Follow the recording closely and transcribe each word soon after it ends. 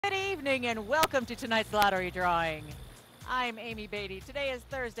evening and welcome to tonight's lottery drawing. I'm Amy Beatty. Today is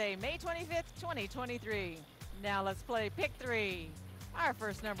Thursday, May 25th, 2023. Now let's play Pick 3. Our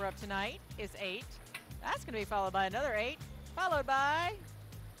first number up tonight is 8. That's going to be followed by another 8, followed by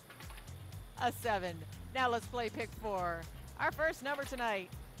a 7. Now let's play Pick 4. Our first number tonight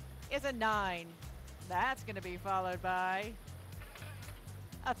is a 9. That's going to be followed by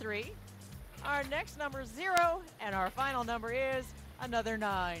a 3. Our next number is 0, and our final number is another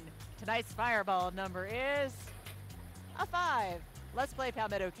 9. Tonight's fireball number is a 5. Let's play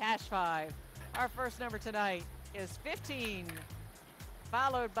Palmetto Cash 5. Our first number tonight is 15,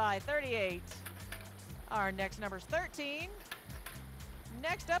 followed by 38. Our next number is 13.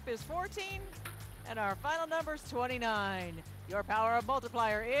 Next up is 14, and our final number is 29. Your power of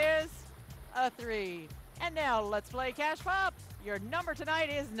multiplier is a 3. And now let's play Cash Pop. Your number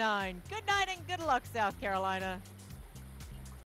tonight is 9. Good night and good luck, South Carolina.